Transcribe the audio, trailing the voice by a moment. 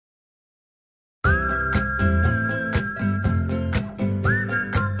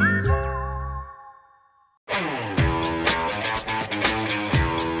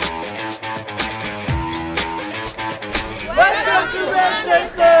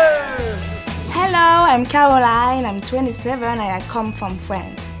I'm Caroline, I'm 27 and I come from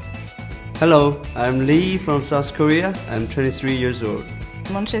France. Hello, I'm Lee from South Korea. I'm 23 years old.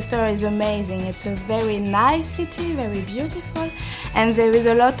 Manchester is amazing. It's a very nice city, very beautiful, and there is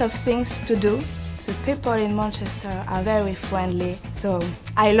a lot of things to do. The people in Manchester are very friendly, so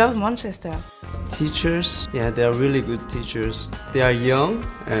I love Manchester. Teachers, yeah, they are really good teachers. They are young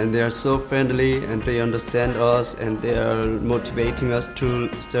and they are so friendly and they understand us and they are motivating us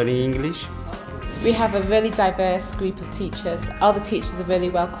to study English. We have a really diverse group of teachers. All the teachers are really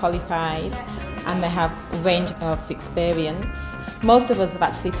well qualified and they have a range of experience. Most of us have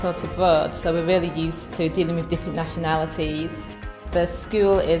actually taught abroad, so we're really used to dealing with different nationalities. The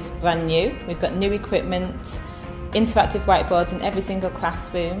school is brand new. We've got new equipment, interactive whiteboards in every single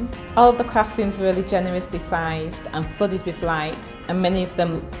classroom. All of the classrooms are really generously sized and flooded with light, and many of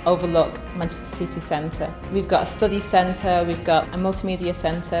them overlook Manchester City Centre. We've got a study centre, we've got a multimedia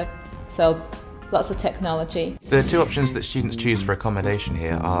centre, so lots of technology. The two options that students choose for accommodation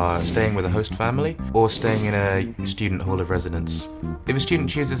here are staying with a host family or staying in a student hall of residence. If a student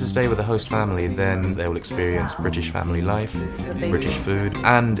chooses to stay with a host family, then they will experience British family life, British food,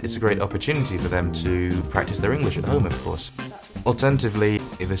 and it's a great opportunity for them to practice their English at home, of course. Alternatively,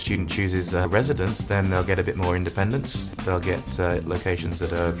 if a student chooses a residence, then they'll get a bit more independence. They'll get locations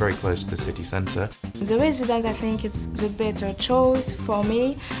that are very close to the city centre. The residence, I think it's the better choice for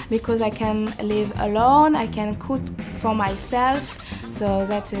me because I can live alone, I can cook for myself, so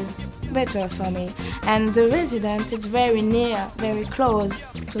that is better for me. And the residence is very near, very close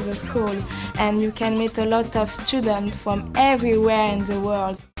to the school, and you can meet a lot of students from everywhere in the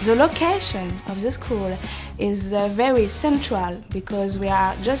world. The location of the school is very central because we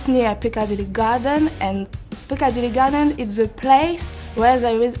are just near Piccadilly Garden, and Piccadilly Garden is the place where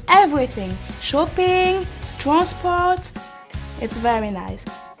there is everything: shopping, transport. It's very nice.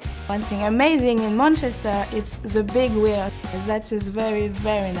 One thing amazing in Manchester, it's the big wheel. That is very,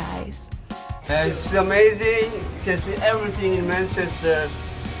 very nice. It's amazing. You can see everything in Manchester.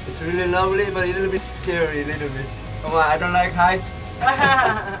 It's really lovely, but a little bit scary, a little bit. Come on, I don't like height.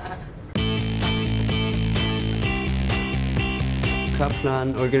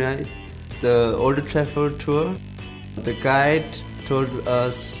 Kaplan organized the Old Trafford tour. The guide told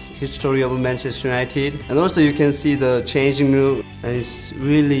us history of Manchester United, and also you can see the changing room, and it's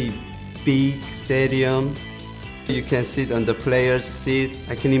really big stadium. You can sit on the players' seat.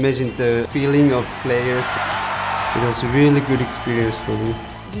 I can imagine the feeling of players. It was a really good experience for me.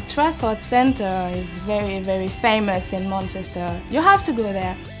 The Trafford Centre is very, very famous in Manchester. You have to go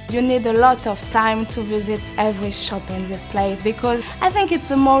there. You need a lot of time to visit every shop in this place because I think it's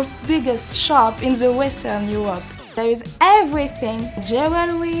the most biggest shop in the Western Europe. There is everything: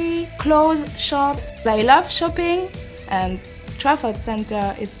 jewelry, clothes shops. I love shopping, and Trafford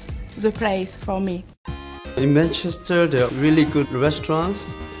Centre is the place for me. In Manchester, there are really good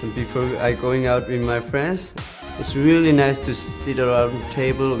restaurants. And before I going out with my friends, it's really nice to sit around the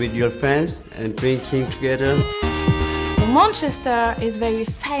table with your friends and drinking together. Manchester is very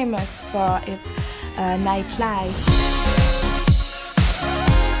famous for its nightlife.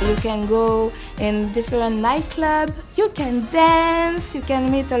 You can go in different nightclubs, you can dance, you can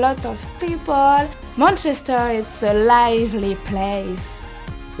meet a lot of people. Manchester is a lively place.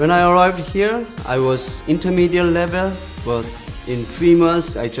 When I arrived here, I was intermediate level, but in 3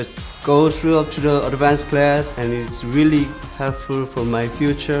 months I just go through up to the advanced class, and it's really helpful for my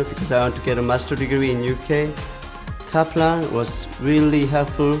future because I want to get a master's degree in UK. Kaplan was really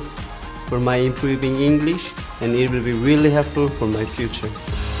helpful for my improving English, and it will be really helpful for my future.